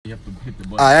You have to hit the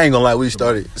button. I ain't gonna lie, we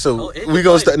started. So we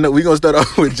gonna start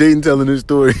off with Jaden telling his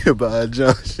story about how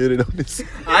John shitted on this.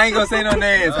 I ain't gonna say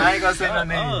no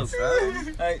names.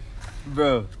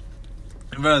 Bro.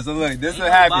 So look, this what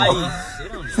happened.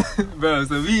 Bro,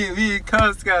 so we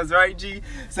Cub Scouts, right, G?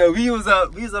 So we was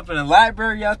up in the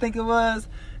library, I think it was,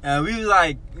 and we was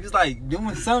like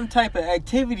doing some type of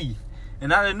activity.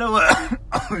 And out of nowhere,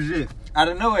 out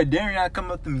of nowhere, Darian come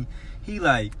up to me. He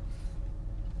like,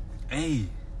 hey,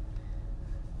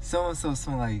 so-and-so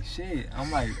smell like shit.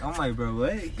 I'm like, bro,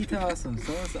 what? He talking about some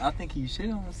so-and-so. I think he shit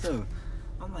on himself.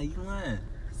 I'm like, you lying.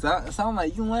 So I'm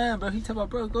like, you lying, bro. He talking about,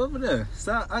 bro, go over there.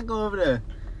 So I go over there.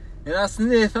 And I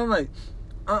sniff. I'm like,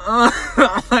 I'm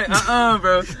like,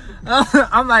 bro.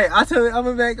 I'm like, I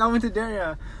went back. I went to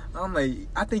Darian. I'm like,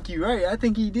 I think you right. I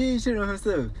think he did shit on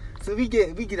himself. So we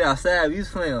get outside. We was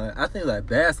playing I think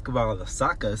basketball or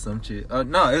soccer or some shit.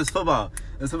 No, it was football.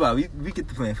 We get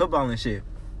to playing football and shit.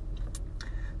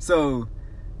 So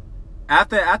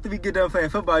after we get done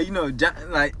playing football, John,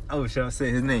 like, oh, should I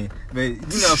say his name? But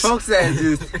folks said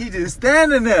he just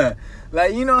standing there,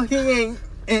 like, he ain't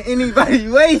in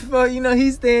anybody's way for,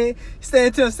 he's staying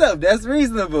to himself. That's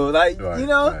reasonable, like, right.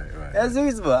 That's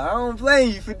reasonable. I don't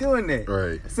blame you for doing that.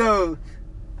 Right. So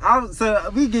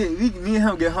me and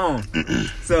him get home.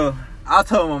 So I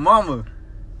told my mama,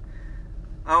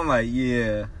 I'm like,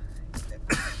 yeah.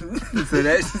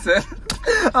 So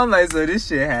I'm like, so this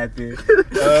shit happened.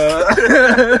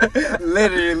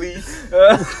 Literally.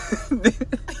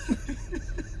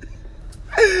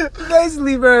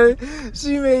 Basically, bro,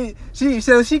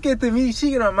 she get to me, she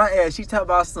get on my ass. She talk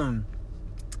about some,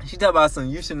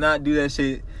 you should not do that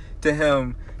shit to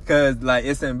him, cause like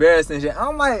it's embarrassing shit.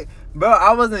 I'm like, bro,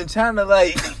 I wasn't trying to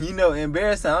like,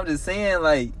 embarrass him. I'm just saying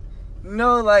like,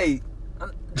 like,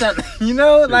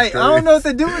 like, I don't know what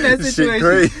to do in that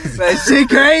situation. Shit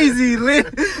crazy.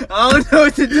 I don't know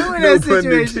what to do in that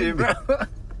situation, bro.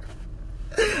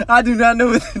 I do not know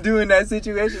what to do in that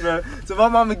situation, bro. So my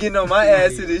mama getting on my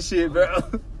ass to this shit, bro.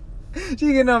 She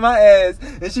getting on my ass,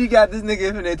 and she got this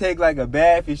nigga finna take like a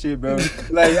bath and shit, bro.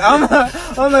 Like I'm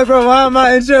like, bro, why am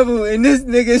I in trouble? And this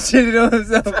nigga shitted on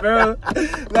himself, bro.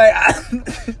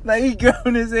 Like he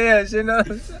grown his hair, shit on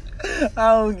himself.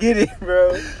 I don't get it,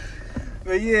 bro.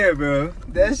 But yeah, bro,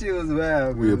 that shit was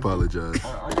wild, bro. We apologize.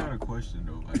 I got a question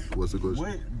though. Like, what's the question?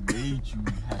 What made you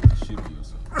have to shit on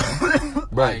yourself?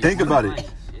 Right, think about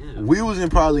it. We was in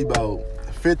probably about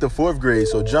 5th or 4th grade,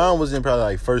 so John was in probably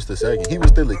like 1st or 2nd. He was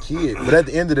still a kid, but at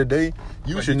the end of the day,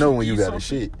 you should know when you got a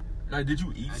shit. Like, did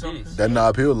you eat something? That's not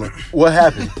appealing. What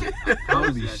happened?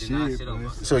 Holy shit, bro.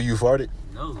 So you farted?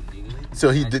 No, nigga.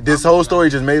 So this whole story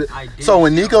just made it. So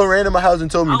when Nico ran to my house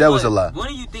and told me that was a lie. What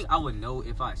do you think I would know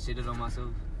if I shitted on myself?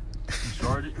 You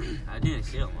farted? I didn't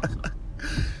shit on myself.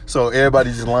 So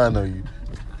everybody just lying on you.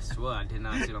 I swear I did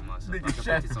not shit on myself. I can put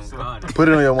this on God. Put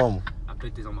it on your mama. I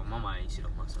put this on my mama. I ain't shit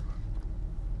on myself.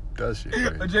 That shit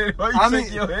crazy. I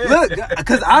mean, your head? Look,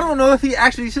 because I don't know if he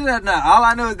actually shit or not. All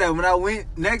I know is that when I went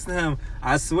next to him,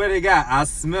 I swear to God, I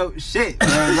smelled shit.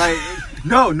 Like,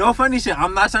 no funny shit.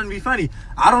 I'm not trying to be funny.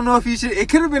 I don't know if he should. It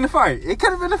could have been a fart. It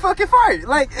could have been a fucking fart.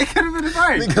 Like, it could have been a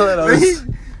fart.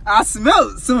 I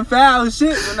smelled some foul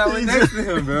shit when I went next to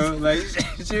him, bro. Like,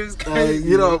 shit was crazy.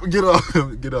 Get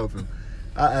off him.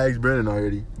 I asked Brandon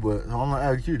already, but I'm gonna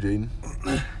ask you, Jaden.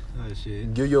 Oh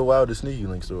shit. Give your wildest sneaky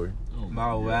link story.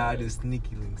 My wildest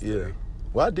sneaky link story. Yeah.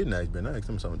 Well, I didn't ask Brandon. I asked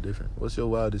him something different. What's your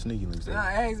wildest sneaky link story? Nah,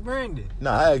 I asked Brandon.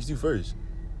 Nah, I asked you first.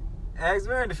 Ask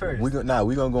Brandon first. We gonna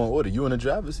go in order. You in the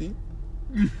driver's seat?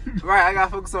 Right, I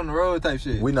gotta focus on the road type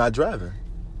shit. We not driving.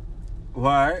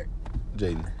 What?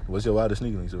 Jaden, what's your wildest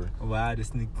sneaky link story?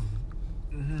 Wildest sneaky.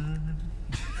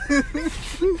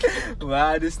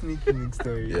 Wildest sneaky link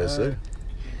story. Yes, sir.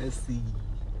 Let's see.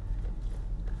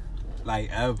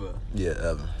 Like ever. Yeah,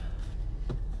 ever.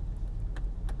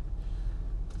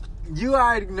 You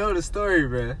already know the story,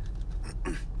 bruh.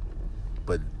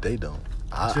 But they don't.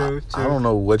 True. I don't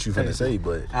know what you finna say,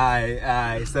 but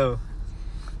Alright. So,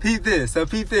 peep this.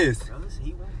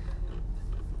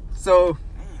 So,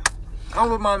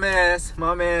 I'm with my mans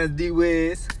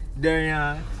D-Wiz,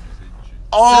 Darian.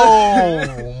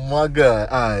 Oh my God!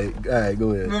 All right, go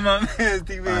ahead. With my mans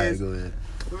D-Wiz. All right, go ahead.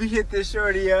 We hit this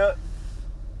shorty up.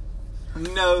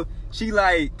 She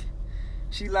like,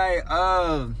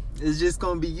 it's just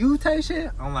gonna be you type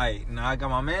shit. I'm like, nah, I got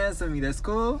my mans with me. That's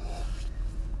cool.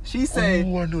 She say,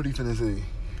 oh, I know what he finna say.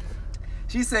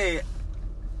 She say,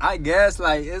 I guess,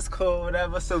 like, it's cool,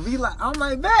 whatever. So we like, I'm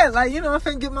like, bad, like, I'm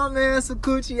finna get my man some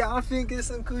coochie. I'm finna get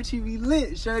some coochie. We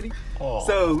lit, shorty. Oh,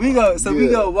 so we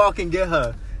go walk and get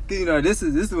her. Cause this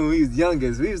is when we was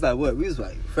youngest. We was like, what? We was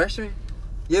like freshmen.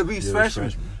 Yeah, we was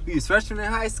freshmen. We was freshmen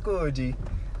in high school, G.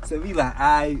 So we like,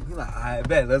 I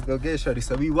bet, let's go get shorty.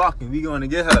 So we walking, we going to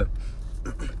get her.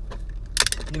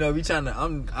 You know, we trying to,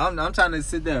 I'm trying to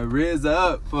sit there and riz her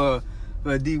up for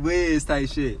D-Wiz type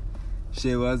shit.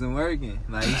 Shit wasn't working.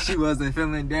 Like, she wasn't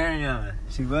feeling Darion.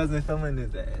 She wasn't feeling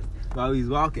his ass while we was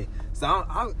walking. So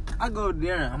I go to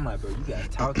Darion. I'm like, bro, you gotta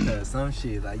talk to her some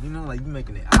shit. Like, you know, like, you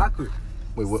making it awkward.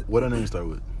 Wait, what her name start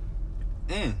with?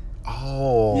 N.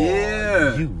 Oh.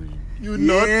 Yeah. You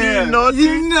naughty.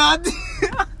 You naughty.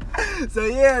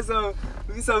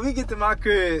 So we get to my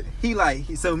crib.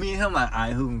 So me and him like, all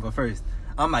right, who can go first?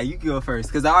 I'm like, you can go first,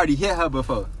 because I already hit her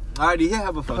before. So I'm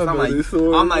like, you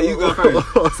go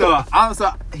first.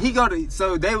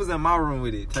 So they was in my room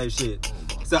with it, type shit.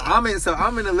 So I'm in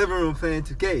the living room playing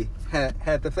 2K.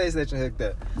 Had the PlayStation hooked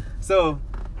up. So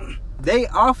they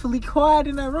awfully quiet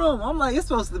in that room. I'm like, it's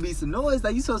supposed to be some noise.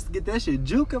 Like, you supposed to get that shit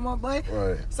juke in my butt.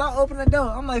 Right. So I open the door.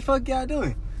 I'm like, fuck y'all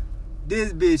doing?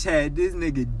 This bitch had this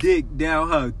nigga dick down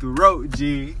her throat,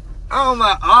 G. I'm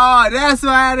like, oh, that's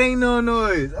why it ain't no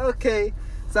noise. Okay.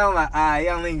 So I'm like, alright,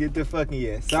 y'all ain't get the fucking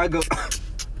yet. So I go back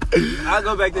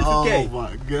to 2K. Oh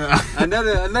my god.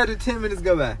 Another 10 minutes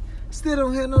go by. Still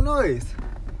don't hear no noise.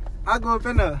 I go up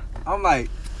in there. I'm like,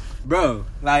 bro,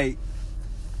 like,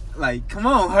 come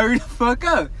on, hurry the fuck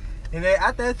up. And then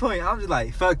at that point, I'm just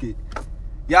like, fuck it.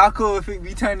 Y'all cool if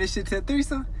we turn this shit to a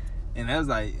threesome? And I was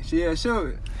like, yeah,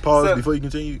 sure. Pause before you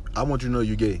continue. I want you to know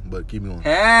you're gay, but keep going.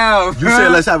 Hell, you said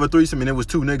let's have a threesome and there was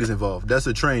 2 niggas involved. That's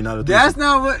a train, not a threesome. That's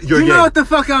not what you're you gay. know what the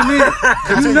fuck I meant.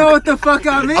 You know what the fuck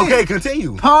I meant. Okay,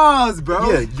 continue. Pause,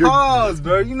 bro. Yeah, pause,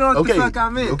 bro. You know what the fuck I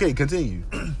meant. Okay, continue.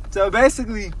 So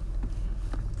basically,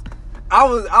 I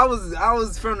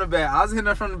was from the back. I was hitting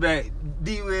her from the back.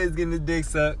 D-Wiz getting his dick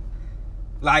sucked.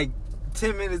 Like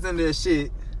 10 minutes into that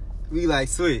shit, we like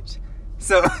switch.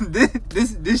 So this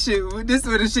shit, this is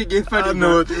where the shit get funny. I know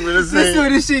bro. what you're gonna say. This is where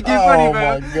this shit get funny, bro.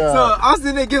 Oh my god. So I'm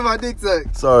sitting there getting my dick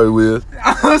sucked. Sorry, Wiz.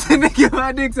 I'm sitting there getting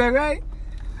my dick sucked, right?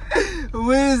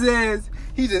 Wiz ass,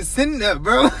 he just sitting up,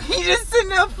 bro. He just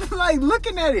sitting up, like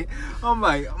looking at it. I'm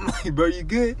like, bro, you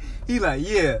good? He like,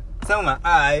 yeah. So I'm like,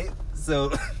 alright.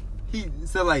 So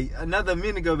like another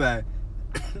minute go by.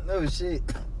 Oh shit.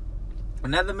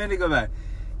 Another minute go by.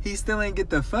 He still ain't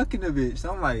get the fucking the bitch.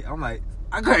 So I'm like,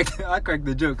 I cracked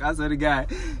the joke. I saw the guy.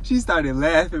 She started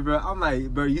laughing, bro. I'm like,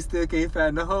 bro, you still can't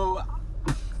find the hole,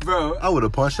 bro. I would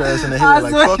have punched her ass in the head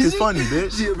like, fuck is funny,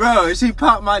 bitch. She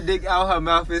popped my dick out her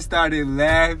mouth and started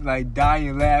laughing, like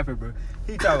dying laughing, bro.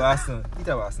 He talk about some.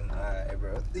 Alright,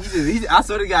 bro. I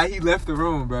saw the guy. He left the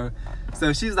room, bro.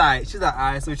 So she's like,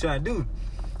 alright. So what you trying to do?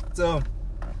 So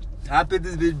I put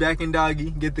this bitch back in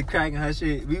doggy, get the crack in her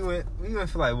shit. We went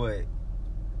for like what?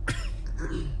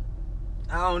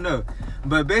 I don't know.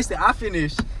 But basically, I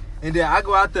finished, and then I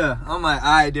go out there. I'm like,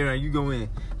 all right, Darren, you go in.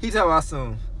 He talk about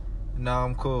some, no,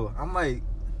 I'm cool. I'm like,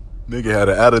 nigga had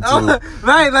an attitude.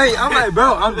 Right, I'm like,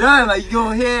 bro, I'm done. Like, you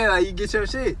go ahead, like, you get your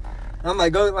shit. I'm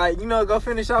like, go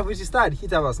finish off what you started. He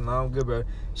talk about some, no, I'm good, bro.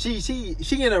 She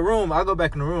in a room. I go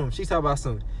back in the room. She talk about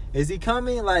some, is he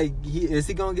coming? Like, is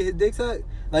he gonna get his dick sucked?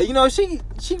 Like, you know, she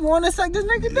want to suck this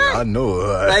nigga dick. I know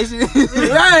her. Like,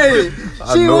 right.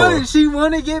 She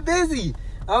want to get busy.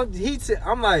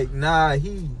 I'm like, nah,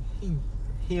 he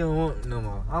don't want no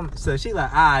more. So she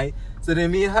like, all right. So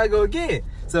then me and her go again.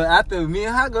 So after me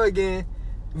and her go again,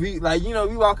 we like, you know,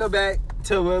 we walk her back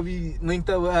to where we linked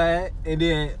up with her at, and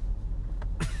then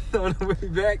on the way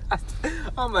back,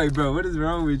 I'm like, bro, what is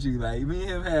wrong with you? Like, me and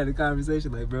him had a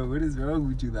conversation, like, bro, what is wrong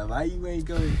with you? Like, why you ain't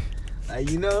going? Like,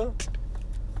 you know?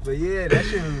 But yeah, that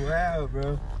shit was wild,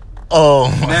 bro.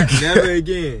 Oh my God. Never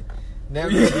again,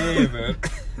 bro.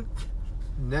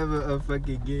 Never a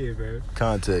fucking again, bro.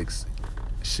 Context.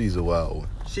 She's a wild one.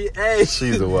 She's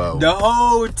a wild one. The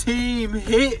whole team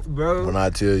hit, bro. When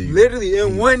I tell you. Literally,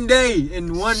 in one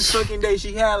fucking day,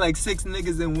 she had like 6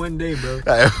 niggas in one day, bro.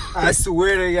 I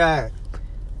swear to God.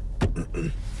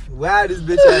 Wow, this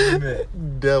bitch had me met.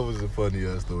 That was a funny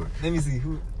ass story. Let me see,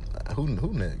 who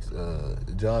next?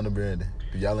 John and Brandon.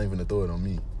 Y'all ain't finna throw it on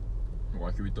me.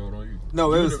 Why can't we throw it on you?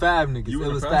 No, it was 5 niggas. It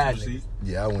was 5 niggas.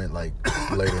 Yeah, I went like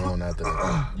later on after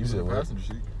that. You said passenger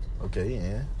seat. Okay,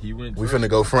 yeah. He went. We finna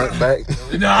go front, back.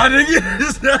 Nah,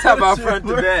 nigga. Talk about front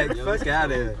to back. Fuck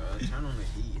out of here. Turn on the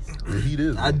heat. The heat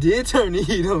is. I did turn the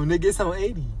heat on, nigga. It's on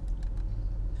 80.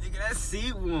 Nigga, that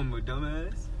seat warmer,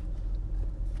 dumbass.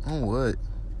 On what?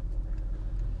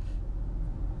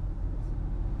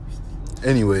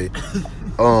 Anyway,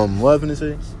 what happened to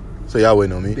say? So y'all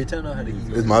waiting on me? Bitch, I know how to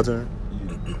eat. It's my turn.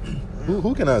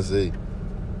 Who can I say?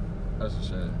 That's a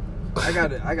shame. I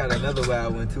got another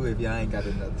wild one too. If y'all ain't got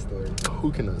another story,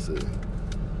 Who can I say?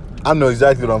 I know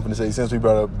exactly what I'm gonna say since we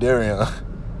brought up Darian. All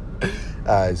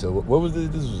right, so what was this?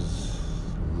 This was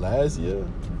last year.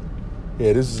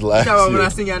 Yeah, this is last year. When I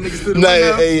seen y'all niggas through the Nah,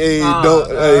 window? hey, Oh,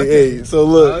 don't, okay. hey. So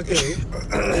look, Okay.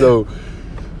 so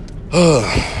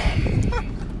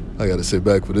I gotta sit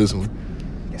back for this one.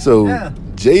 So Yeah.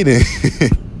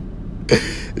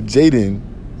 Jaden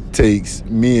takes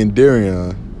me and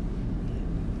Darian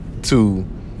to,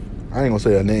 I ain't gonna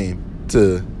say her name,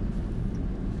 to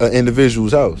an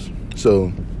individual's house.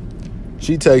 So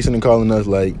she texting and calling us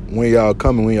like, when y'all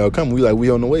coming? We like,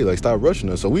 we on the way, like, stop rushing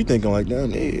us. So we thinking like,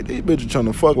 damn, these bitches trying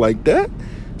to fuck like that.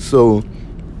 So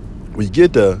we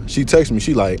get there, she texts me,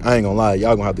 she like, I ain't gonna lie,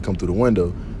 y'all gonna have to come through the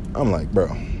window. I'm like, bro,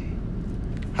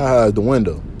 how high is the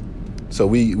window? So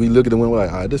we look at the window,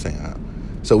 like, all right, this ain't high.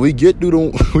 So we get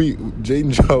through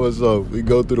Jaden drove us off. We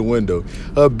go through the window.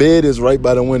 Her bed is right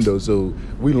by the window, so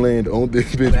we land on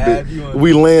this bitch bed.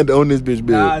 We land on this bitch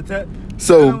bed.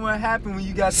 Tell them what happened when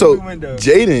you got through the window.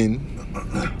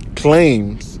 Jaden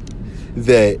claims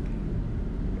that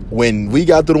when we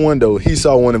got through the window, he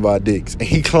saw one of our dicks, and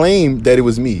he claimed that it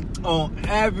was me. On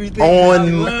everything.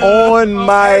 On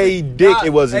my dick,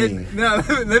 it wasn't me. No,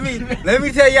 let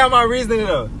me tell y'all my reasoning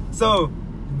though. So,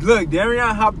 look,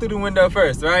 Darian hopped through the window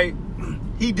first, right?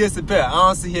 He disappeared. I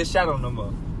don't see his shadow no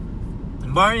more.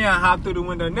 Marion hopped through the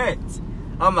window next.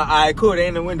 I'm like, all right, cool, they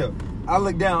in the window. I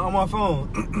look down on my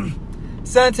phone.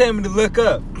 Son told me to look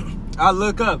up. I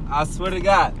look up. I swear to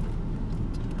God,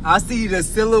 I see the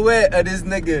silhouette of this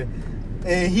nigga,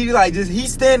 and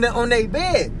he's standing on their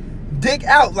bed, dick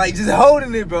out, like just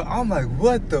holding it, bro. I'm like,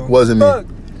 what the wasn't fuck?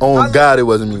 me. On God, it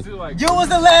wasn't me. You was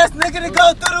the last nigga to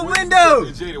go through the window.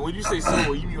 Jaden, when you say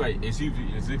silhouette, you mean like as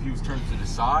if he was turned to the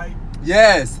side?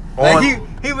 Yes. Like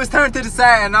he was turned to the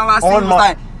side, and all I seen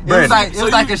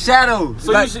was like a shadow.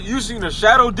 So like, you seen a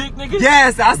shadow dick, nigga?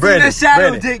 Yes, I seen a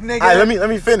shadow dick, nigga. All right, let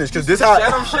me finish, because this how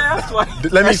shadow shaft.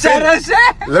 Like,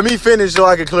 let me finish so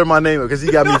I can clear my name up, because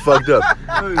he got me fucked up.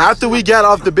 After we got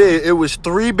off the bed, it was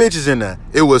 3 bitches in there.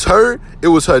 It was her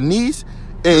niece,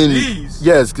 and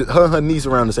yes, her niece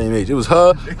around the same age. It was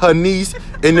her niece,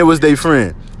 and it was their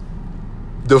friend.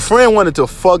 The friend wanted to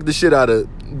fuck the shit out of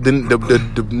the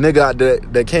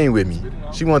nigga that came with me.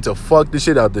 She wanted to fuck the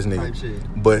shit out this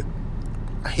nigga, but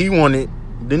he wanted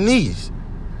the niece.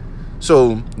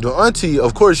 So the auntie,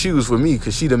 of course, she was for me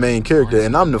because she the main character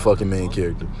and I'm the fucking main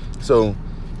character. So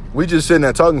we just sitting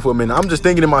there talking for a minute. I'm just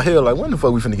thinking in my head like, when the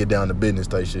fuck we finna get down to business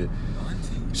type shit.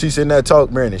 She sitting there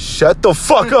talking, Brandon, shut the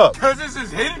fuck up. Cause this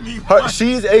is hitting me.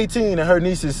 She's 18 and her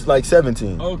niece is like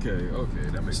 17. Okay,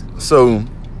 that makes sense. So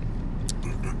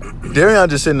Darian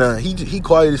just sitting there, he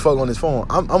quiet as fuck on his phone.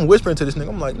 I'm whispering to this nigga.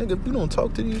 I'm like, nigga, if you don't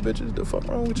talk to these bitches, the fuck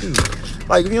wrong with you?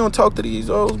 Like, if you don't talk to these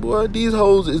hoes, boy, these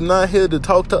hoes is not here to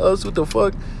talk to us. What the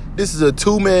fuck? This is a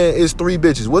 2-man, it's 3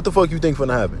 bitches. What the fuck you think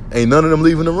finna happen? Ain't none of them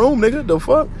leaving the room, nigga. The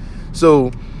fuck?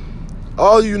 So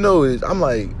all you know is, I'm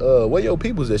like, where your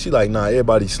people's at? She like, nah,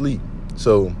 everybody sleep.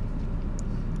 So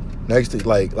next thing,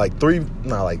 like 10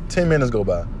 minutes go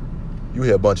by. You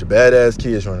hear a bunch of badass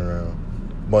kids running around.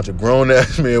 Bunch of grown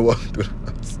ass men walking through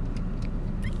the house.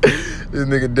 This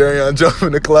nigga Darian jump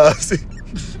in the closet.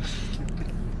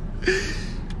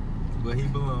 But he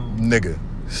belongs. Nigga,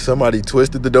 somebody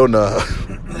twisted the doorknob.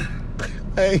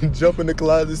 I ain't jumping the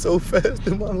closet so fast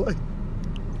in my life.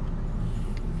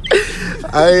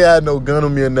 I ain't had no gun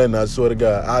on me or nothing, I swear to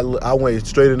God. I went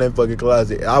straight in that fucking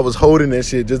closet. I was holding that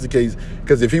shit just in case,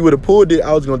 because if he would have pulled it,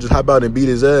 I was going to just hop out and beat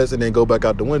his ass and then go back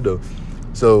out the window.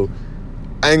 So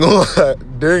I ain't gonna lie,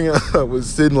 Darian was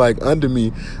sitting like under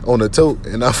me on a tote,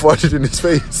 and I farted in his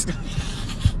face.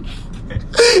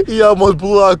 He almost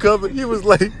blew our cover. He was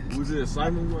like, was it a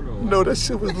Simon one or what? No, that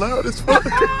shit was loud as fuck.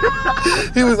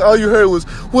 All you heard was,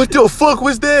 what the fuck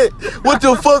was that? What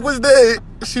the fuck was that?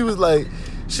 She was like,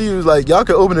 y'all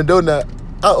can open the door now.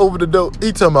 I opened the door.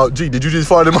 He talking about, G, did you just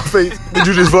fart in my face? Did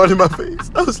you just fart in my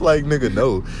face? I was like, nigga,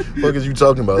 no. What is you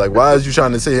talking about? Like, why is you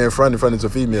trying to sit here in front of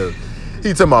some female?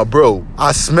 He talking about, bro,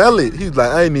 I smell it. He's like,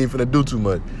 I ain't even finna do too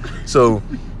much. So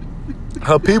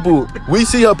her people, we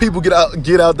see her people get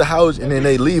out the house and then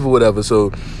they leave or whatever.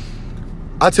 So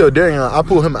I tell Darian, I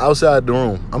pull him outside the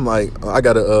room. I'm like, I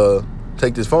gotta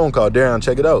take this phone call. Darian,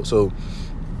 check it out. So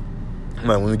I'm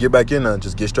like, when we get back in there,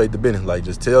 just get straight to business. Like,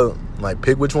 just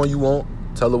pick which one you want.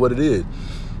 Tell her what it is.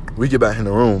 We get back in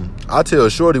the room. I tell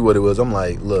Shorty what it was. I'm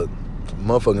like, look,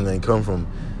 motherfuckers ain't come from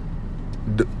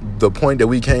the point that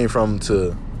we came from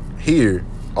to here,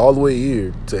 all the way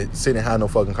here, to sit and have no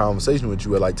fucking conversation with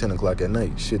you at like 10 o'clock at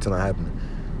night. Shit's not happening.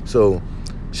 So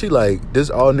she like,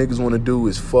 this all niggas want to do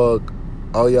is fuck.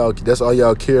 That's all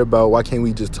y'all care about. Why can't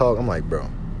we just talk? I'm like, bro,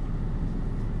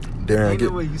 Darren, Ain't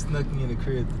no way you snuck me in the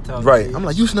crib to talk. right. to I'm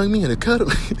like, you snuck me in the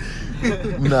cuddle.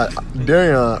 Nah,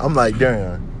 Darian, I'm like,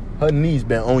 Darian, her knees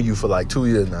been on you for like 2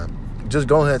 years now. Just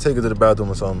go ahead and take her to the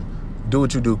bathroom or something. Do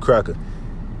what you do, cracker.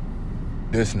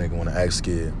 This nigga wanna act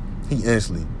scared. He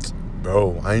instantly,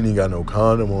 bro, I ain't even got no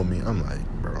condom on me. I'm like,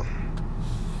 bro,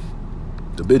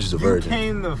 the bitch is a virgin. You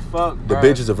came the fuck, The bro.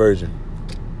 bitch is a virgin.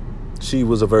 She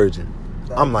was a virgin.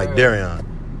 I'm like, Darian,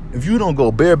 if you don't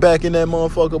go bareback in that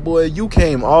motherfucker, boy, you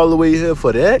came all the way here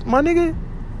for that, my nigga?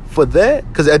 For that?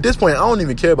 Because at this point, I don't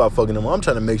even care about fucking him. I'm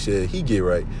trying to make sure he get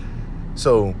right.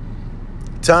 So,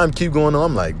 time keep going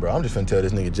on. I'm like, bro, I'm just finna tell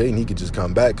this nigga Jaden he could just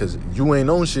come back because you ain't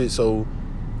on shit. So,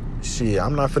 shit,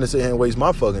 I'm not finna sit here and waste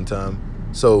my fucking time.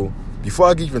 So, before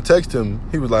I could even text him,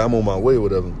 he was like, I'm on my way or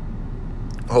whatever.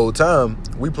 The whole time,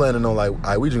 we planning on like, all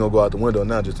right, we just gonna go out the window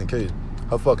now just in case.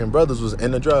 Her fucking brothers was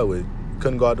in the driveway.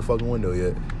 Couldn't go out the fucking window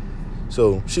yet.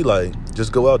 So, she like,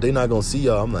 just go out. They not gonna see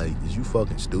y'all. I'm like, is you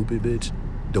fucking stupid, bitch?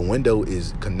 The window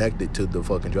is connected to the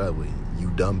fucking driveway.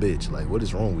 You dumb bitch. Like, what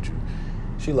is wrong with you?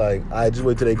 She like, I just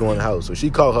wait till they go in the house. So she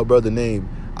called her brother name.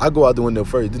 I go out the window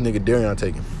first. This nigga Darian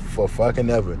taking for fucking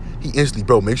ever. He instantly,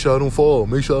 bro, make sure I don't fall.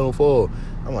 Make sure I don't fall.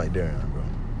 I'm like, Darian, bro.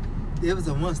 It was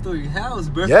a 1-story house,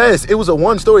 bro. Yes, it was a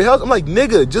 1-story house. I'm like,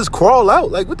 nigga, just crawl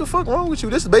out. Like, what the fuck wrong with you?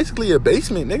 This is basically a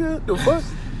basement, nigga. The fuck?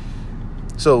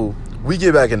 So we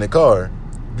get back in the car.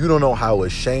 You don't know how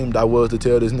ashamed I was to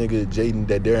tell this nigga Jaden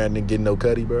that Darian didn't get no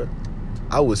cutty, bro.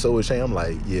 I was so ashamed. I'm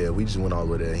like, yeah, we just went all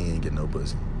the way there. He ain't get no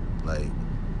pussy. Like,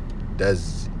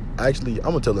 that's actually, I'm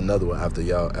gonna tell another one after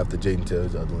Jaden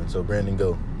tells the other one. So Brandon,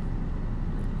 go.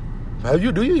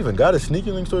 Do you even got a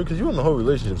sneaky link story? Because you in the whole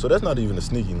relationship, so that's not even a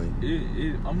sneaky link.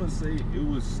 I'm gonna say it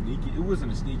was sneaky. It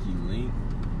wasn't a sneaky link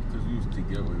because we was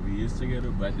together. We is together,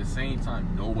 but at the same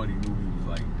time, nobody knew we was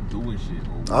like doing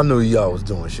shit. I knew y'all was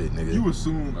doing shit, nigga. You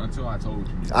assumed until I told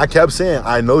you. I kept saying,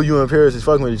 I know you and Paris is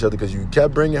fucking with each other because you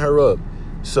kept bringing her up.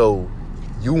 So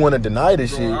you want to deny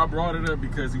this shit. I brought it up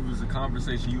because it was a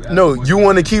conversation you asked. No, you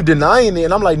want to keep denying it.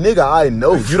 And I'm like, nigga, I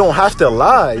know. You don't have to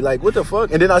lie. Like, what the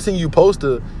fuck? And then I seen you post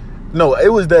no, it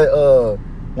was that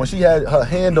when she had her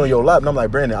hand on your lap. And I'm like,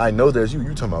 Brandon, I know that's you.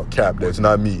 You talking about cap. That's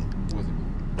not me.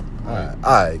 All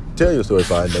right. Tell your story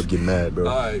if I end up getting mad, bro.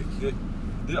 All right.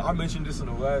 I mentioned this in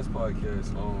the last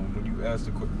podcast. When you asked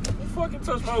the question, you fucking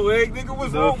touched my leg, nigga.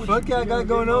 What's wrong with you? Fuck y'all got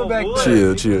going on back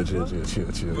Chill. there?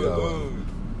 Y'all.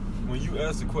 When you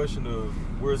asked the question of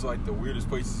where's like the weirdest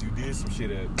places you did some shit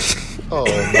at. Oh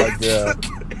my god.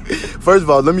 First of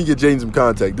all, let me get James some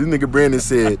contact. This nigga Brandon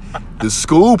said the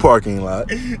school parking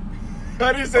lot. I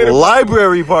didn't say the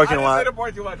library parking lot.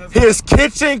 His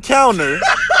kitchen counter.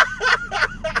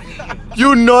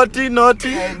 You naughty.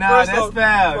 Hey, nah, that's foul.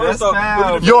 That's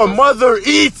foul. Your mother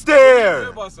eats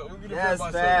there. That's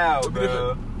foul,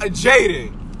 bro.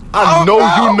 Jaden. I know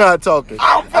you not talking.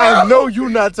 I know you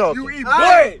not talking. You eat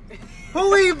butt.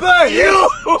 Who eat butt? You.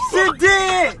 Shit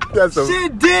did.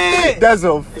 Shit did. That's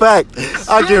a fact.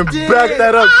 I can back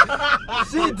that up.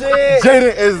 Shit did.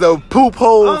 Jaden is the poop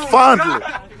hole fondler.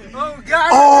 Oh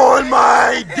God. On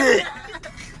my dick.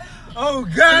 Oh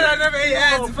God, I never ate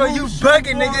ass before. You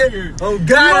bugging, nigga. Oh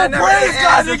God, I never ate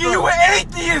ass before. You an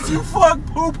atheist. You fuck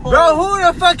poop hole. Bro, who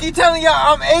the fuck you telling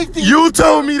y'all I'm atheist? You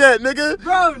told me that, nigga.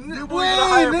 Bro,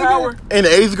 nigga. In the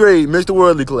 8th grade, Mr.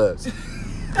 Worldly class.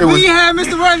 We had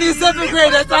Mr. Worldly in 7th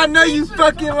grade. That's how I know you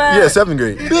fuking lying. Yeah, 7th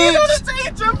grade.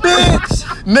 Bitch.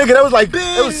 Nigga, that was like,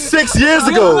 it was 6 years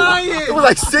ago. It was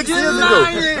like 6 years ago.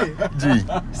 G.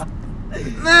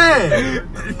 Man.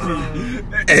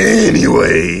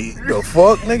 Anyway, the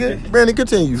fuck, nigga? Brandon,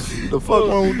 continue. The fuck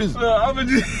wrong with this?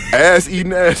 Ass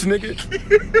eating ass, nigga.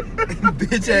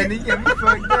 Bitch ass nigga got me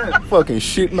fucked up. Fucking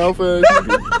shit mouth ass,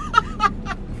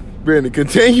 nigga. Brandon,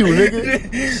 continue, nigga.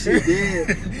 Shit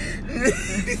did.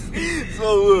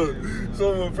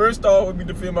 So first off, let me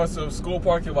defend myself. School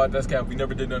parking lot, that's cap. We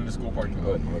never did nothing in the school parking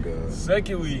lot. Oh my god.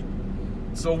 Secondly,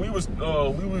 so we was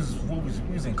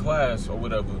in class or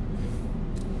whatever.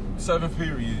 7th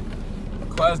period.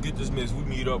 Class get dismissed. We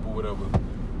meet up or whatever.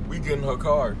 We get in her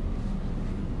car.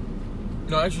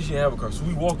 No, actually she didn't have a car. So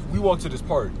we walk to this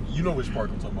park. You know which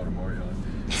park I'm talking about, Marion.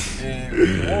 And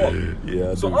we walk.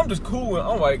 Yeah. So I'm just cool and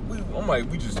I'm like,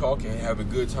 we just talking, having a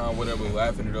good time, whatever,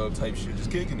 laughing it up, type shit,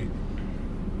 just kicking it.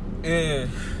 And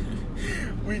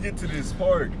we get to this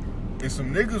park, and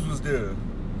some niggas was there,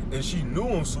 and she knew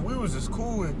them, so we was just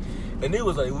cool, and they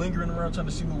was like lingering around trying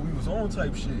to see what we was on,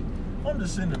 type shit. I'm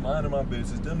just sitting there minding my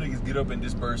business. Them niggas get up and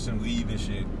disperse and leave and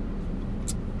shit.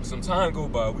 Some time go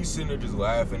by, we sitting there just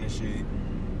laughing and shit.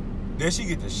 Then she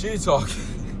get the shit talking.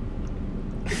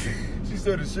 She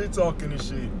started shit talking and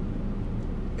shit.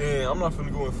 And I'm not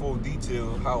finna go in full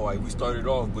detail how like we started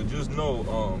off, but just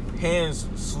know hands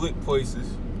slip places,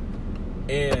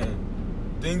 and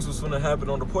things was finna happen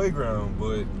on the playground.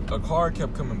 But a car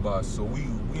kept coming by, so we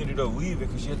ended up leaving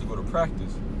because she had to go to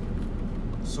practice.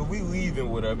 So we leaving,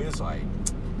 whatever. It's like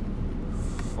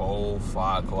 4,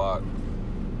 5 o'clock,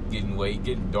 getting late,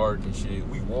 getting dark and shit.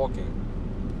 We walking,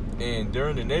 and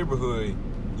during the neighborhood,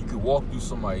 you could walk through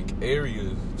some like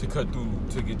areas to cut through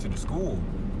to get to the school.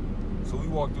 So we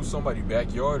walked through somebody's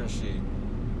backyard and shit.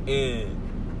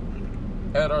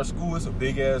 And at our school, it's a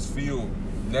big ass field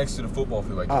next to the football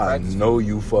field. Like the I practice know field.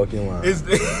 you fucking lying. It's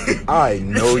I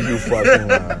know you fucking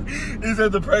lying. It's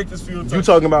at the practice field. You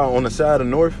talking about on the side of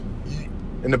North?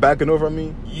 In the back of North, I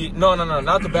mean? Yeah, no,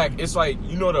 not the back. It's like,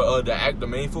 you know the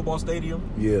main football stadium?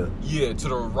 Yeah. Yeah, to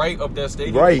the right of that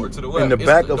stadium. Right. Or to the left. In the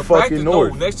back of fucking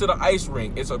North. No, next to the ice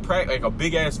rink. It's like a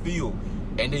big ass field.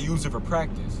 And they use it for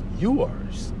practice. You are,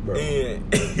 bro.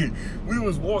 And we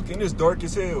was walking, it's dark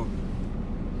as hell.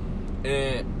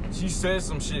 And she said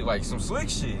some shit, like some slick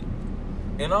shit.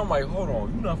 And I'm like, hold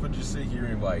on, you not finna just sit here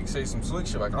and like say some slick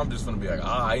shit. Like, I'm just finna be like,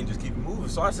 I ain't just keep it moving.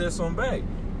 So I said something back.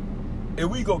 And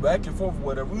we go back and forth or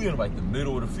whatever. We in like the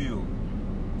middle of the field.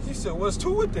 She said, what's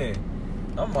to it then?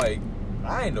 I'm like,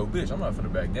 I ain't no bitch. I'm not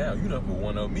finna back down. You not put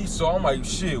one up me. So I'm like,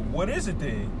 shit, what is it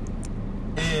then?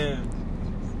 And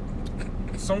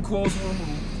some clothes were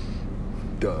removed.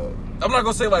 Duh. I'm not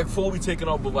gonna say like fully taken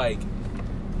off, but like,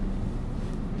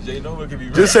 Jay, don't look at me.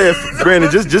 Just say it, Brandon.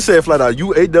 Just say it flat out.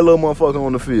 You ate that little motherfucker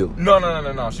on the field.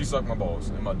 No. She sucked my balls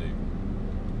in my dick.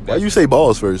 Why you say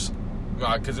balls first?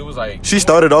 Nah, because it was like She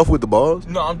started off with the balls.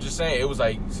 No, I'm just saying it was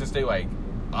like since they like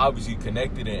obviously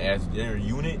connected and as their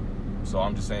unit, so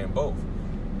I'm just saying both.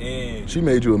 And She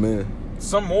made you a man.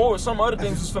 some other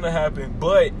things was finna happen,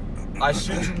 but I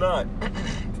shit you not.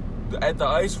 At the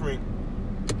ice rink,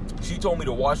 she told me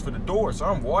to watch for the door, so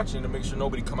I'm watching to make sure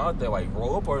nobody come out there like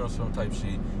roll up or some type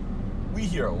shit. We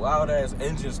hear a loud ass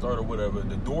engine start or whatever.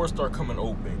 The doors start coming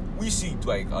open. We see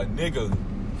like a nigga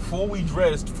fully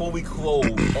dressed, fully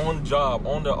clothed, on the job,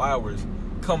 on the hours,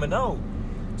 coming out.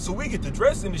 So we get the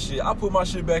dress in the shit. I put my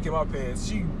shit back in my pants.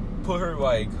 She put her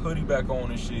like hoodie back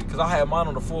on and shit, cause I had mine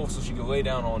on the floor so she could lay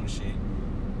down on the shit.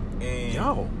 And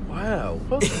Yo, wow.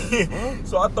 What the fuck?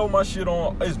 so I throw my shit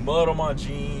on. It's mud on my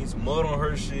jeans, mud on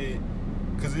her shit.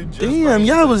 Cause it just Damn, rained.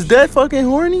 y'all was that fucking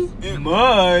horny?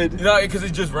 Mud. No, because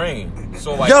it just rained.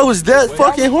 So like, Y'all was that wait,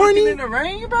 fucking In horny? the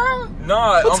rain, bro?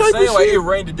 Nah, What I'm type saying of like shit? it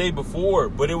rained the day before,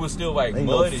 but it was still like Ain't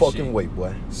mud no and fucking shit. way,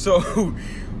 boy. So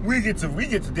we get to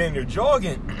damn near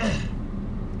jogging.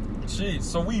 Shit.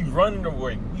 So we running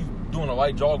away. We doing a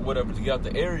light jog, whatever, to get out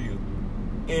the area,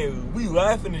 and we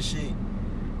laughing and shit.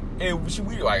 And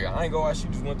we like, I ain't gonna lie, she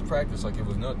just went to practice like it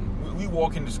was nothing. We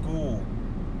walk into school,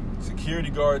 security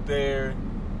guard there.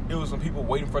 It was some people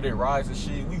waiting for their rides and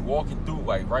shit. We walking through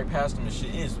like right past them and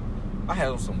shit. I had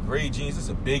on some gray jeans. It's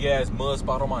a big ass mud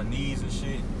spot on my knees and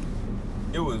shit.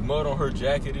 It was mud on her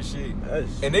jacket and shit.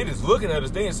 And they just looking at us.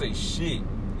 They didn't say shit.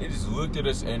 They just looked at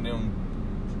us and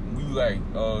then we like,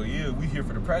 yeah, we here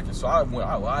for the practice. So I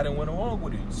lied and went along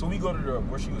with it. So we go to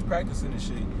where she was practicing and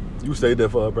shit. You stayed there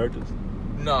for her practice?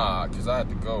 Nah, cause I had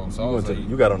to go. So I was like,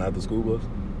 You got on after school bus?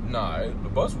 nah, the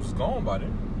bus was gone by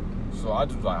then. So I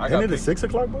just like, I Ain't got it a 6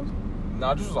 o'clock bus?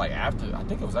 Nah, this was like after. I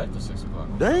think it was after 6 o'clock.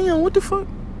 Damn, what the fuck?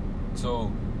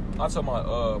 So I told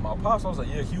my pops, I was like,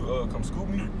 yeah, can you come scoop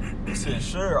me? He said,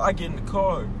 sure. I get in the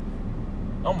car.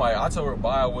 I'm like, I tell her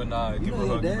bye, whatnot, give her a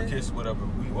hug, give her a kiss, whatever.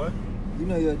 We what? You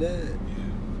know your dad.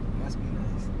 Yeah. Must be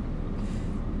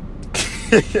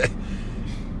nice.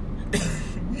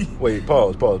 Wait,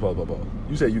 pause.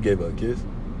 You said you gave her a kiss?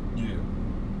 Yeah.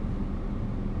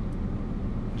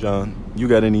 John, you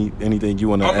got anything you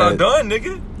want to I'm add? not done,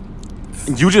 nigga.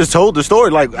 You just told the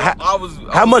story. Like,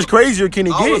 how much crazier can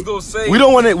it get? I was gonna say, we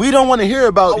don't want to hear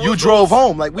about you drove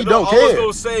home. Like, we don't care. I was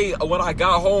gonna say when I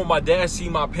got home, my dad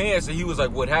seen my pants and he was like,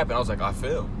 "What happened?" I was like, "I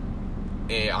fell,"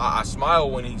 and I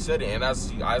smiled when he said it. And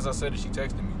as I said it, she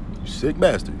texted me. You sick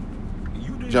bastard.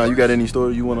 You did John, worse. you got any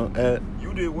story you want to add?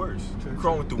 You did worse.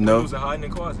 Crawling through No. windows and hiding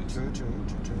in closets. True.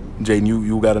 Jaden,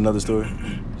 you got another story?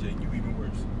 Jay, you even worse.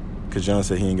 Because John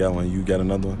said he ain't got one. You got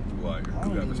another one? Why? I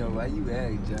don't even know why you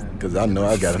asked, John. Because I know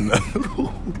I got another.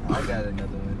 I got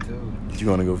another one too. You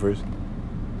want to go first?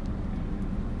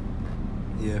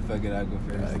 Yeah, fuck it, I'll go All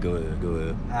first. right, go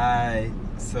ahead. Alright,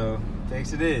 so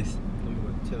thanks for this.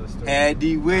 Had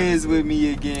D Wiz with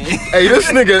me again. Hey, this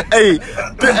nigga,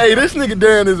 this nigga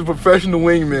Darren is a professional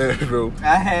wingman, bro.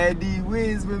 I had D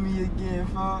Wiz with me again,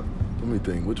 fuck. Let me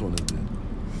think. Which one is this?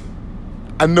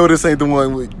 I know this ain't the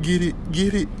one with get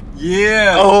it.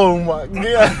 Yeah. Oh my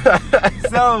god.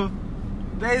 So,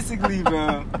 basically,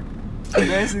 bro.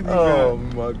 Oh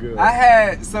my god. I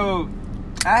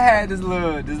had this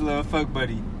little fuck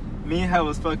buddy. Me and her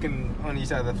was fucking on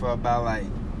each other for about like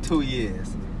 2 years.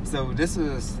 So this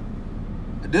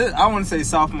I want to say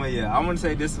sophomore year. I want to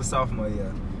say this was sophomore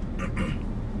year.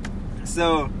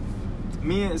 So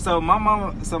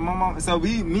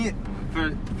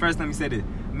first let me say this.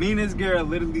 Me and this girl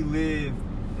literally live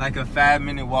like a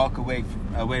 5-minute walk away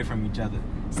from each other.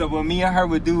 So what me and her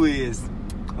would do is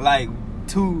like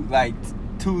 2,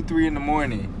 3 in the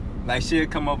morning. Like she'll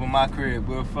come over my crib,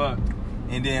 we'll fuck,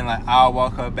 and then like I'll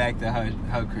walk her back to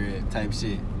her crib type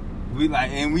shit. We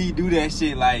do that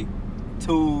shit like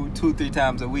 2-3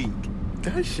 times a week.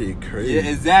 That shit crazy. Yeah,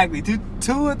 exactly. 2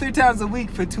 or 3 times a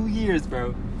week for 2 years,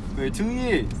 bro. For 2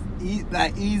 years.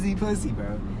 Like easy pussy,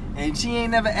 bro. And she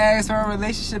ain't never asked for a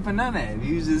relationship or none of that.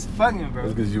 We was just fucking, bro.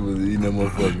 That's because you was eating that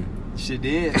motherfucker. She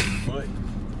did. What?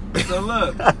 So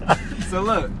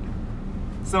look.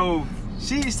 So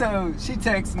she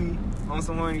texts me on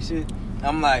some horny shit.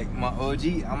 I'm like, my OG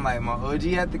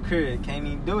at the crib, can't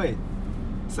even do it.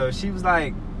 So she's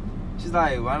like,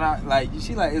 why not? Like,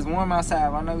 she like, it's warm outside.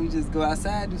 Why not we just go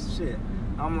outside and do some shit?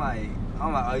 I'm like,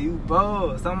 are you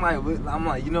bold? So I'm like,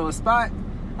 you know a spot?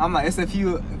 I'm like, it's a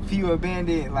few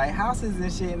abandoned like houses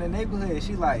and shit in the neighborhood.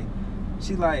 She like,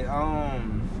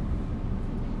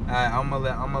 I'm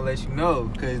gonna let you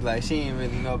know, cause like she ain't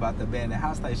really know about the abandoned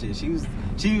house type shit. She was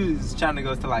trying to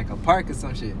go to like a park or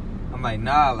some shit. I'm like,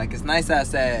 nah, like it's nice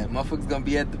outside. Motherfuckers gonna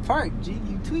be at the park. Gee,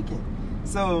 you tweaking.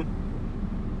 So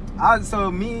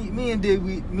me and D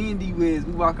Wiz,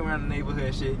 we walk around the neighborhood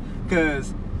and shit,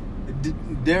 cause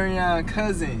Darion's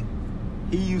cousin,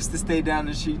 he used to stay down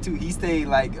the street too. He stayed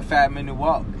like a 5-minute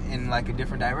walk in like a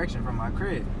different direction from my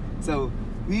crib. So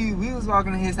we was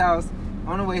walking to his house.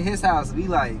 On the way to his house, we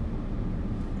like,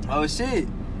 oh shit,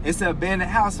 it's an abandoned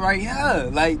house right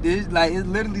here. Like this, like it's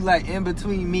literally like in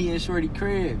between me and Shorty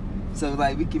crib. So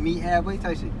like we can meet halfway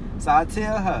type shit. So I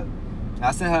tell her,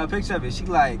 I sent her a picture of it. She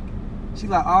like,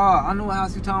 oh, I know what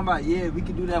house you talking about. Yeah, we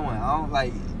can do that one.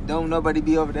 Don't nobody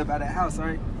be over there by that house,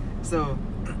 right? So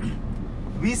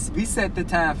we set the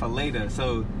time for later.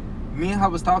 So me and her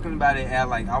was talking about it at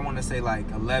like, I want to say like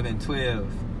 11, 12.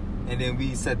 And then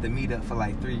we set the meetup for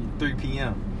like 3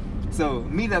 p.m. So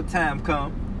meetup time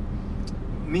come.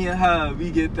 Me and her, we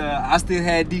get I still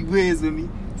had D Wiz with me.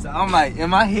 So I'm like, in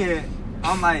my head,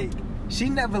 I'm like, she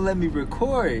never let me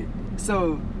record.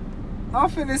 So I'm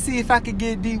finna see if I could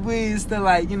get D Wiz to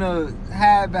like,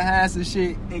 hide behind some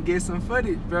shit and get some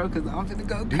footage, bro. Cause I'm finna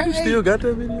go crazy. Do you still got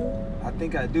that video? I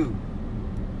think I do.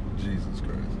 Jesus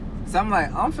Christ. So I'm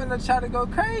like, I'm finna try to go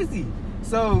crazy.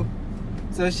 So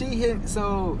she hit.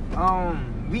 So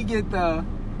we get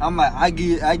I'm like, I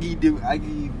give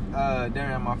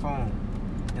Darren my phone,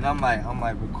 and I'm like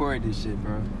record this shit,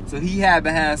 bro. So he had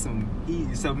behind so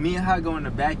me and her go in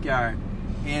the backyard,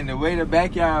 and the way the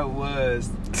backyard was,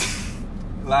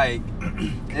 like,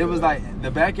 it was like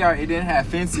the backyard. It didn't have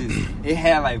fences. It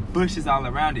had like bushes all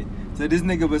around it. So this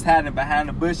nigga was hiding behind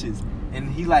the bushes,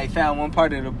 and he like found one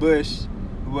part of the bush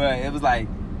where it was like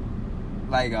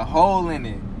a hole in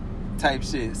it. Type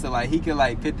shit, so like he could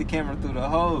like fit the camera through the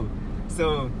hole.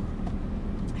 So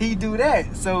he do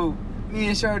that. So me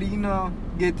and Shorty,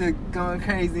 get to going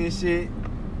crazy and shit.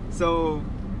 So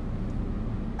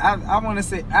I want to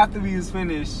say after we was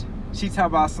finished, she talk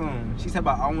about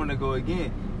I want to go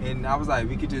again, and I was like,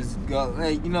 we could just go,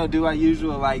 like, do our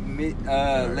usual like late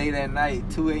at night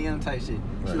 2 a.m. type shit.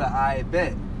 She like, I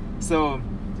bet. So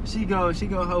she go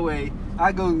her way.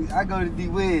 I go to D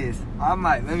Wiz. I'm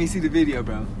like, let me see the video,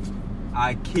 bro.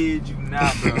 I kid you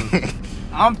not, bro.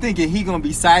 I'm thinking he gonna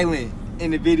be silent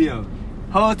in the video.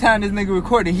 Whole time this nigga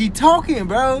recording, he talking,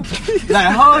 bro.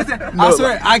 Like whole time. I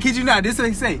swear, I kid you not. This is what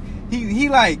he say. He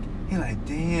like,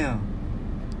 damn,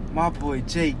 my boy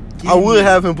Jake. I would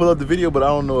have him pull up the video, but I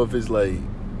don't know if it's like.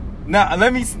 Nah,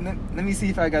 let me see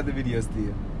if I got the video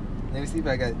still. Let me see if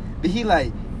I got it. But he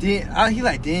like,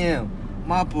 damn,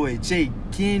 my boy Jake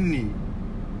getting it.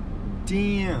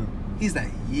 Damn. He's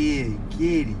like, yeah,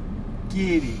 get it,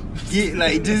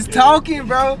 like just talking,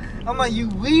 bro. I'm like, you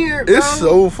weird, bro. It's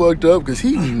so fucked up because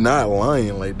he's not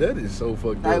lying. Like that is so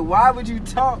fucked up. Like, why would you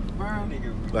talk, bro?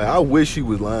 Like, I wish he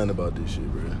was lying about this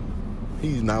shit, bro.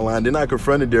 He's not lying. Then I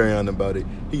confronted Darion about it.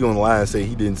 He gonna lie and say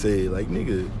he didn't say it. Like,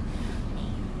 nigga,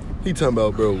 he talking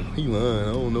about, bro, he lying.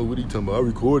 I don't know what he talking about. I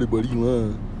recorded, but he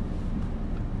lying.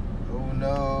 Oh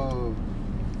no,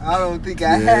 I don't think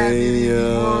I have it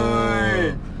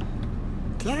anymore.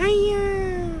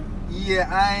 Yeah,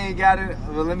 I ain't got it.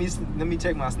 Well, let me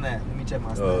check my snap.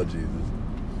 Oh Jesus,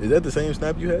 is that the same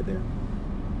snap you had there?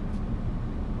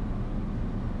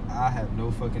 I have no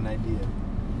fucking idea.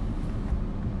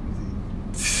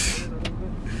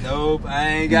 Nope, I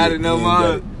ain't got it no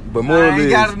more. But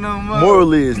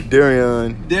morally is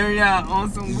Darian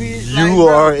on some weird. You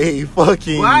are a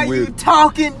fucking. Why you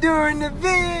talking during the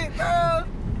vid, bro?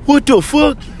 What the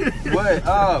fuck? What?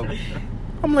 Oh,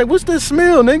 I'm like, what's that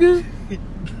smell, nigga?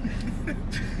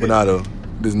 But nah, though.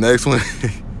 This next one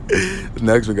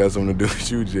got something to do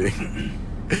with you, Jay.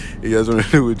 It got something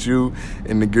to do with you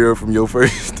and the girl from your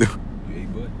first two.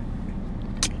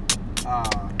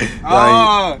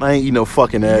 I ain't eat no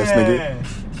fucking ass, nigga.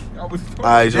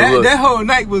 Alright, so look. That whole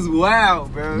night was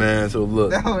wild, bro. Man, so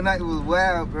look. That whole night was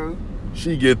wild, bro.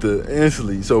 She get the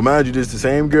instantly. So mind you, this the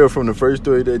same girl from the first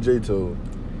story that Jay told.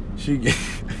 She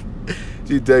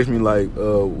texts me like,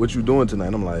 what you doing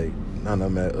tonight? I'm like, nah,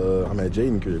 I'm at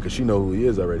Jaden crib, cause she know who he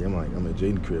is already. I'm like, I'm at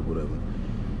Jaden crib, whatever.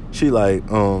 She like,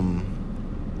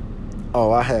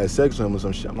 I had sex with him or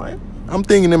some shit. I'm like, I'm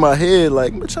thinking in my head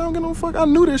like, bitch, I don't give no fuck. I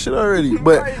knew this shit already.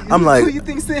 But right. I'm like, who you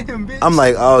think sent him, bitch? I'm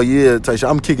like, oh yeah, type shit.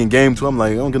 I'm kicking game too. I'm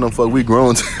like, I don't give no fuck. We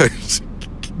grown.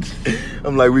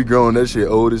 I'm like, we grown. That shit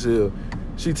old as hell.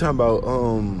 She talking about,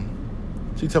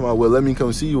 well, let me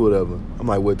come see you, whatever. I'm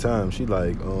like, what time? She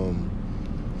like,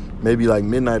 maybe like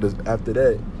midnight or after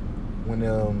that, when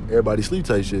everybody sleep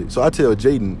type shit. So I tell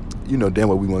Jaden, you know damn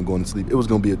well we weren't going to sleep. It was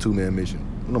gonna be a 2-man mission.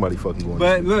 Nobody fucking going.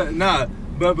 But look, nah.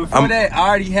 But before that, I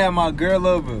already had my girl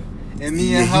over, and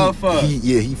me and her fucked.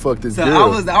 He fucked his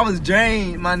girl. So I was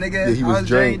drained, my nigga. Yeah, he was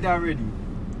drained already.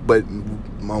 But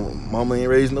mama ain't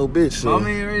raised no bitch. So. Mama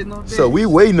ain't raised no bitch. So we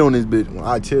waiting on this bitch. When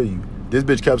I tell you, this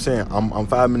bitch kept saying, I'm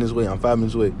 5 minutes away. I'm 5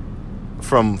 minutes away.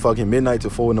 From fucking midnight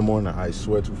to 4 in the morning. I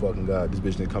swear to fucking God, this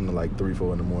bitch didn't come to like 3,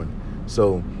 4 in the morning.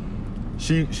 So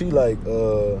she like,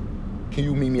 can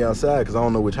you meet me outside? Because I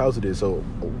don't know which house it is. So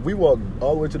we walk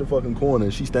all the way to the fucking corner.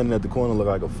 She's standing at the corner look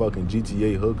like a fucking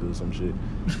GTA hooker or some shit.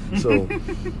 So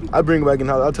I bring her back in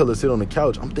the house. I tell her to sit on the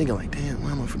couch. I'm thinking like, damn,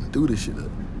 why am I finna do this shit up?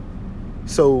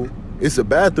 So it's a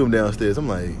bathroom downstairs. I'm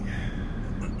like,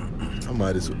 I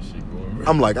might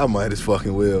as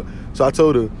fucking well. So I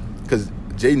told her, because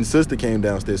Jaden's sister came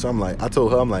downstairs. So I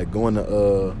told her, I'm like, going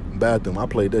to bathroom. I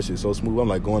played that shit so smooth. I'm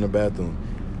like, going to bathroom.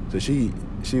 So she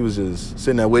was just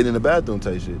sitting there waiting in the bathroom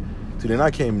type shit. So then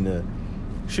I came in there.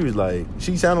 She was like,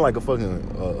 she sounded like a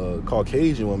fucking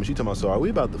Caucasian woman. She told me, so are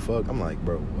we about to fuck? I'm like,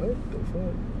 bro, what the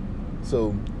fuck?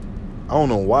 So I don't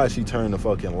know why she turned the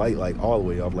fucking light like all the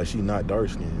way off. Like she not dark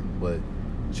skinned, but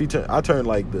I turned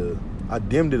like I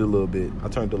dimmed it a little bit. I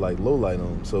turned the like low light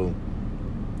on. So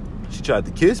she tried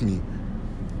to kiss me.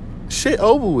 Shit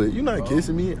over with. You not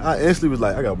kissing me. I instantly was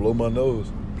like, I gotta blow my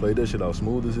nose. Played that shit out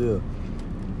smooth as hell.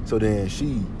 So then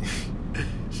she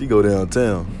go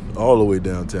downtown, all the way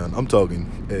downtown. I'm talking,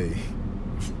 hey.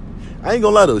 I ain't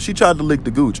gonna lie though, she tried to lick the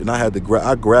gooch and I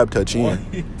grabbed her chin. What?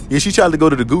 Yeah, she tried to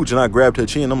go to the gooch and I grabbed her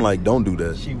chin. I'm like, don't do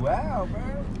that. She wild, bro.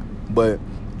 But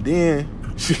then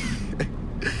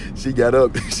she got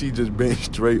up and she just bent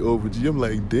straight over G. I'm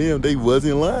like, damn, they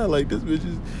wasn't lying. Like this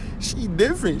bitch she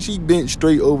different. She bent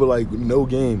straight over like no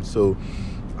game. So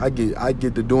I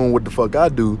get to doing what the fuck I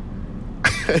do.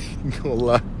 I ain't gonna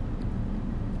lie.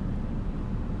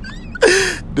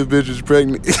 The bitch was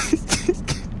pregnant.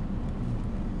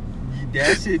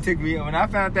 That shit took me, when I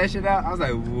found that shit out, I was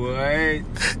like,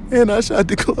 what? And I shot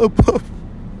the club up.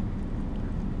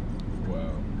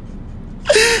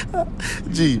 Wow.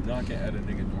 Gee. Knock it at a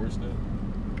nigga doorstep.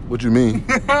 What you mean?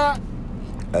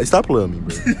 Hey, stop playing me,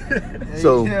 bro.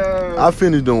 So, I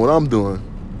finished doing what I'm doing.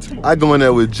 I go in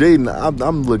there with Jaden.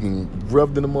 I'm looking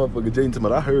rough than a motherfucker. Jaden told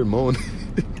me, I heard moaning.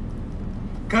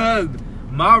 Cause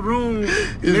my room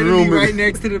literally right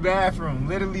next to the bathroom.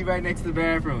 Literally right next to the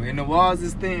bathroom. And the walls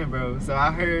is thin, bro. So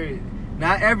I heard,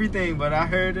 not everything, but I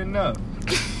heard enough.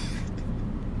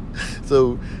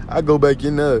 So I go back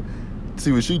in there,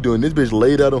 see what she doing. This bitch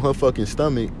laid out on her fucking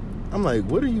stomach. I'm like,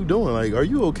 what are you doing? Like, are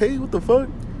you okay? What the fuck?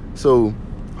 So,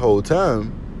 whole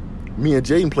time, me and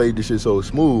Jaden played this shit so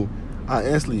smooth. I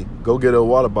instantly go get her a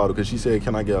water bottle because she said,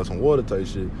 can I get out some water type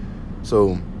shit?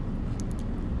 So,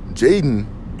 Jaden,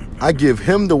 I give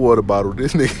him the water bottle.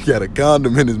 This nigga got a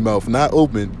condom in his mouth, not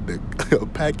open, a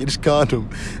packaged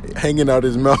condom hanging out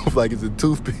his mouth like it's a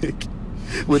toothpick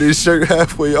with his shirt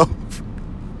halfway off.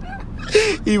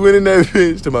 He went in that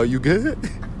bitch talking about, you good?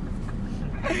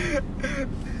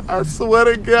 I swear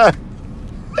to God.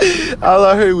 All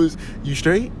I heard was, you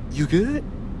straight? You good?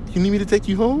 You need me to take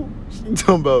you home? She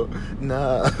talking about,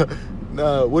 nah,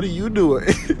 what are you doing?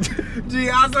 Gee,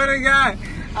 I swear to God.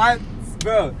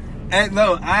 Bro,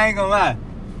 no, I ain't gonna lie.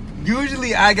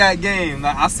 Usually I got game.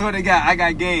 Like, I swear to God, I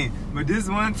got game. But this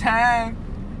one time,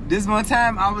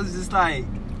 I was just like,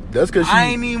 That's because I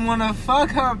ain't even want to fuck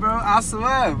her, bro. I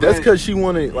swear. That's because she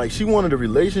wanted a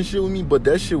relationship with me, but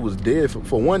that shit was dead.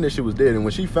 For one, that shit was dead. And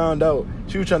when she found out,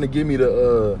 she was trying to get me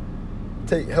to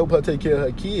help her take care of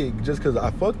her kid just because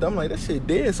I fucked her. I'm like, that shit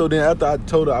dead. So then after I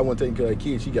told her I wasn't taking care of her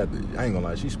kid, she got I ain't gonna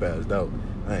lie, she spazzed out.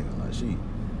 I ain't gonna lie,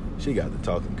 she got to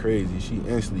talking crazy.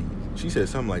 She said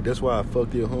something like, that's why I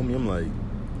fucked your homie. I'm like,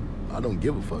 I don't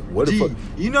give a fuck. What the fuck?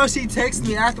 You know, she texted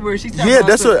me afterwards. She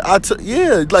that's what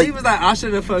like. She was like, I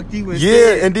should have fucked you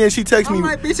instead. Yeah, and then she texted me. I'm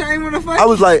like, bitch, I ain't want to fuck I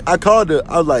was you. like, I called her.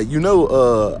 I was like,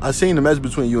 I seen the message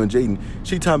between you and Jaden.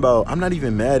 She talking about, I'm not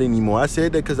even mad anymore. I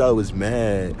said that because I was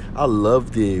mad. I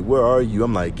loved it. Where are you?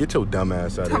 I'm like, get your dumb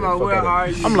ass out of here. Talking about where are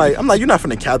you? I'm like, you're not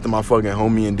finna captain my fucking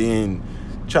homie and then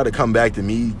try to come back to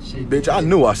me. Bitch, I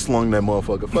knew I slung that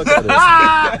motherfucker. Fuck out of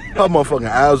this. Her motherfucking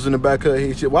eyes in the back of her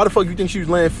head. Shit. Why the fuck you think she was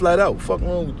laying flat out? Fuck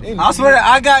wrong with anything? I swear,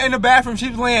 I got in the bathroom. She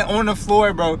was laying on the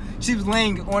floor, bro. She was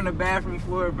laying on the bathroom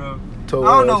floor, bro. I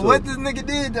don't know what this nigga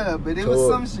did though, but it was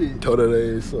some shit. Told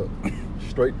her ass up.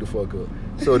 Straight the fuck up.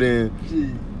 So then,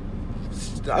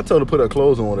 I told her to put her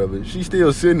clothes on, whatever. She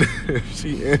still sitting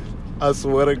there. I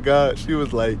swear to God, she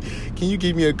was like, can you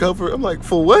give me a cover? I'm like,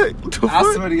 for what?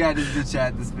 I swear to God, this bitch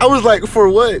had this bitch. I was like, for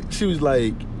what? She was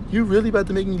like, you really about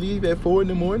to make me leave at 4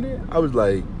 a.m? I was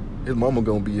like, his mama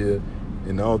gonna be here,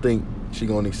 and I don't think she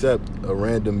gonna accept a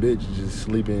random bitch just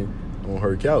sleeping on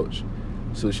her couch.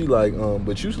 So she like,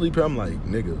 but you sleep here? I'm like,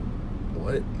 nigga,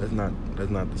 what? That's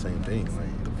not the same thing.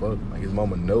 Like, the fuck? Like, his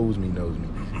mama knows me.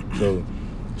 So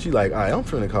she like, all right, I'm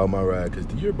finna call my ride,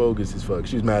 because you're bogus as fuck.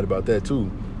 She was mad about that too.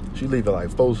 She leave at like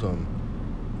 4 something.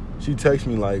 She texts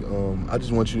me like, I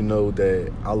just want you to know that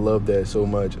I love that so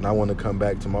much and I want to come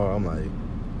back tomorrow. I'm like,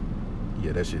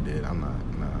 yeah, that shit dead.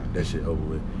 That shit over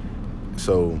with.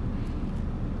 So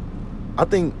I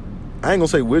think, I ain't gonna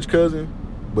say which cousin,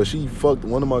 but she fucked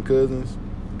one of my cousins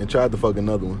and tried to fuck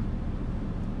another one.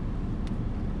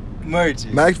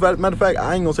 Merchant. Matter of fact,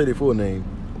 I ain't gonna say their full name.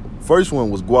 First one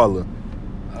was Guala.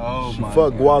 Oh she my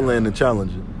fucked God. Guala and the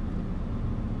Challenger.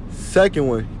 Second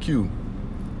one, Q.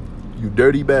 You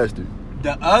dirty bastard.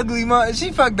 The ugly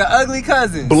she fucked the ugly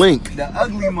cousin. Blink. The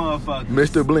ugly motherfucker.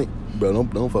 Mr. Blink. Bro,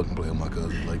 don't fucking play with my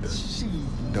cousin like that.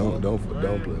 Don't play with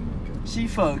my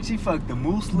cousin. She fucked the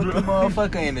moose looking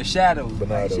motherfucker in the shadows.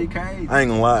 Like, she crazy. I ain't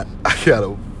gonna lie. I got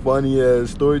a funny ass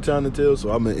story time to tell,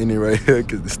 so I'm gonna end it right here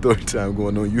because the story time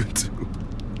going on YouTube.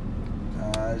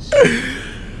 Shit.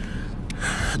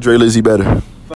 Drelizxy better.